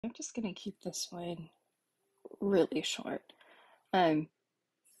I'm just gonna keep this one really short. Um,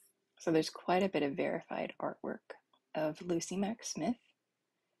 so there's quite a bit of verified artwork of Lucy Mack Smith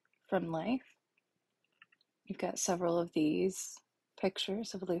from life. You've got several of these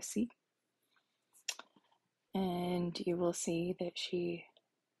pictures of Lucy, and you will see that she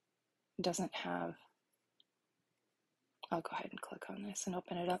doesn't have. I'll go ahead and click on this and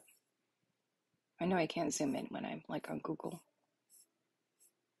open it up. I know I can't zoom in when I'm like on Google.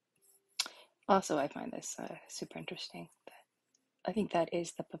 Also, I find this super interesting. I think that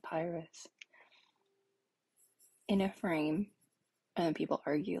is the papyrus in a frame, and people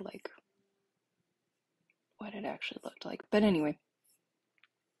argue like what it actually looked like. But anyway,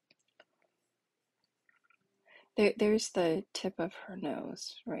 there's the tip of her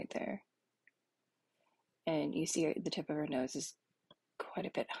nose right there. And you see the tip of her nose is quite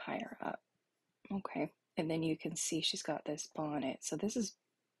a bit higher up. Okay. And then you can see she's got this bonnet. So this is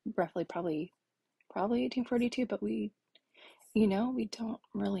roughly probably 1842, but we don't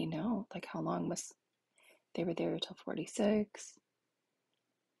really know like how long was they were there until 46.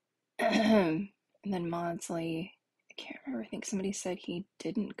 And then Maudsley, I can't remember, I think somebody said he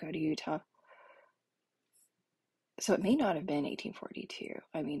didn't go to Utah. So it may not have been 1842.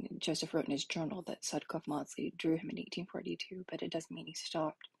 I mean, Joseph wrote in his journal that Sutcliffe Maudsley drew him in 1842, but it doesn't mean he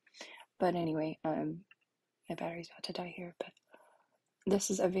stopped. But anyway, my battery's about to die here, but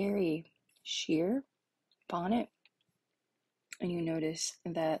this is a very sheer bonnet, and you notice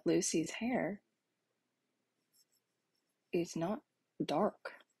that Lucy's hair is not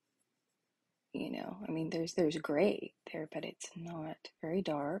dark. I mean, there's gray there, but it's not very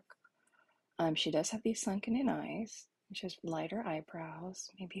dark. She does have these sunken in eyes. She has lighter eyebrows,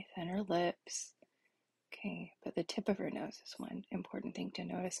 maybe thinner lips. Okay, but the tip of her nose is one important thing to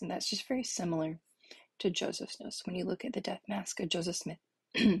notice, and that's just very similar to Joseph's nose. When you look at the death mask of Joseph Smith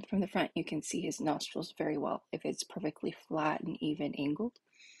from the front, you can see his nostrils very well if it's perfectly flat and even angled.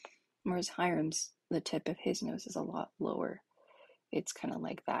 Whereas Hiram's, the tip of his nose is a lot lower. It's kind of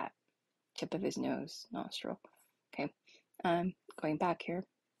like that tip of his nose, nostril. Okay, going back here,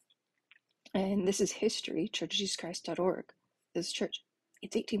 and this is history, churchofjesuschrist.org. This is church.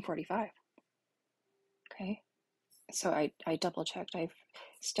 It's 1845. Okay, so I double checked. I've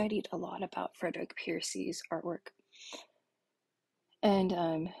studied a lot about Frederick Piercy's artwork.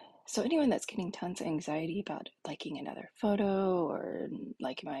 And so anyone that's getting tons of anxiety about liking another photo or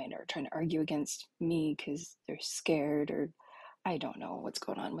liking mine or trying to argue against me because they're scared or I don't know what's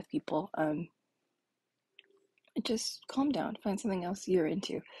going on with people, just calm down, find something else you're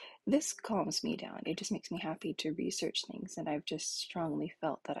into. This calms me down. It just makes me happy to research things, and I've just strongly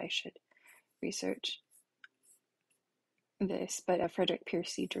felt that I should research this. But Frederick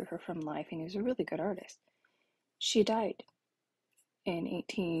Piercy drew her from life, and he was a really good artist. She died in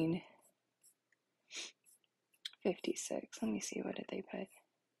 1856. Let me see, what did they put?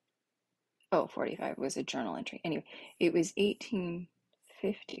 Oh, 45 was a journal entry. Anyway, it was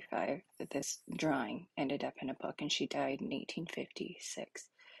 1855 that this drawing ended up in a book, and she died in 1856.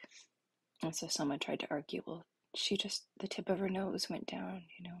 And so someone tried to argue, well, the tip of her nose went down,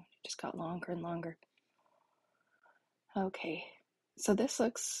 it just got longer and longer. Okay, so this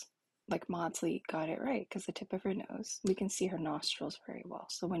looks like Maudsley got it right because the tip of her nose, we can see her nostrils very well.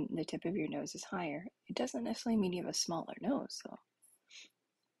 So when the tip of your nose is higher, it doesn't necessarily mean you have a smaller nose, though.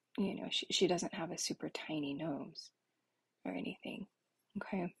 She doesn't have a super tiny nose or anything.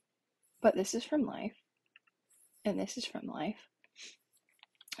 Okay, but this is from life, and this is from life.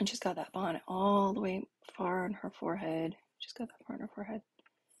 And she's got that bonnet all the way far on her forehead. She's got that far on her forehead.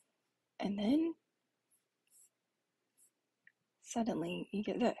 And then suddenly you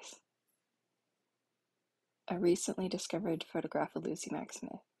get this. A recently discovered photograph of Lucy Mack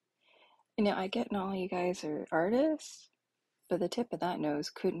Smith. And now I get all you guys are artists, but the tip of that nose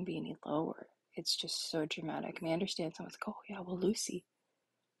couldn't be any lower. It's just so dramatic. And I understand someone's like, oh yeah, well Lucy.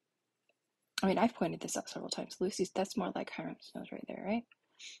 I mean, I've pointed this out several times. That's more like Hiram's nose right there, right?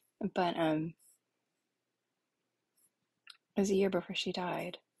 But it was a year before she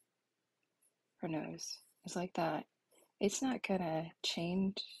died. Her nose is like that. It's not gonna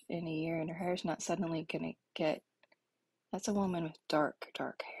change in a year, and her hair's not suddenly gonna get. That's a woman with dark,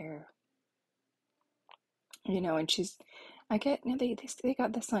 dark hair. And I get, they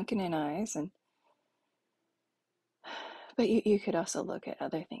got the sunken in eyes, but you could also look at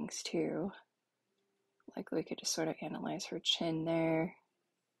other things too. Like we could just sort of analyze her chin there,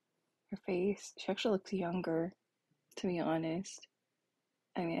 her face. She actually looks younger, to be honest.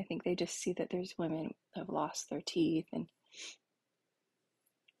 I mean, I think they just see that there's women that have lost their teeth, and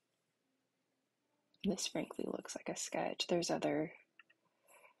this frankly looks like a sketch. There's other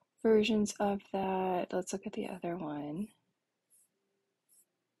versions of that. Let's look at the other one.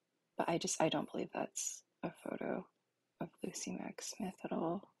 But I don't believe that's a photo of Lucy Mack Smith at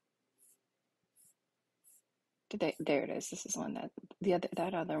all. There it is. This is one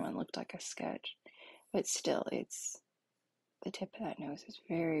that other one looked like a sketch, but still, it's the tip of that nose is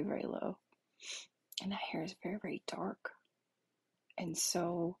very, very low, and that hair is very, very dark. And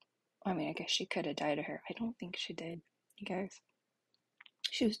so, I mean, I guess she could have dyed her hair. I don't think she did, you guys.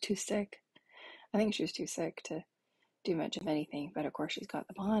 She was too sick. I think she was too sick to do much of anything. But of course, she's got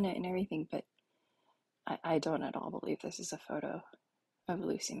the bonnet and everything. But I don't at all believe this is a photo of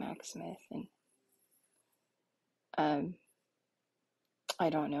Lucy Mack Smith. And I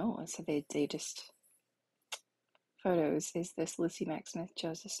don't know. So they just photos. Is this Lucy Mack Smith,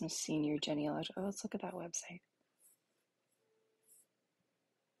 Joseph Smith Sr. genealogy? Oh, let's look at that website.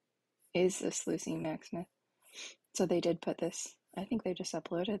 Is this Lucy Mack Smith? So they did put this. I think they just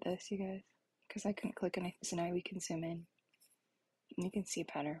uploaded this, you guys, because I couldn't click anything. So now we can zoom in. You can see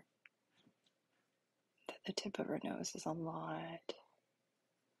better that the tip of her nose is a lot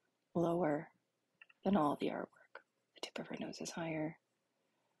lower than all the artwork. The tip of her nose is higher.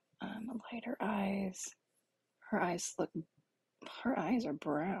 Lighter eyes. Her eyes are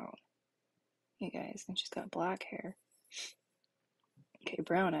brown, you guys, and she's got black hair. Okay,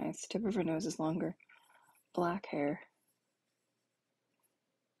 brown eyes. Tip of her nose is longer. Black hair.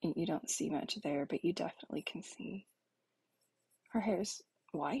 And you don't see much there, but you definitely can see her hair's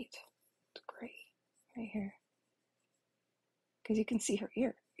white. It's gray right here. Because you can see her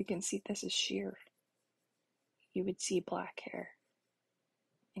ear. You can see this is sheer. You would see black hair,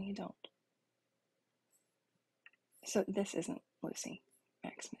 and you don't. So this isn't Lucy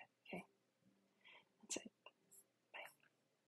Mack Smith.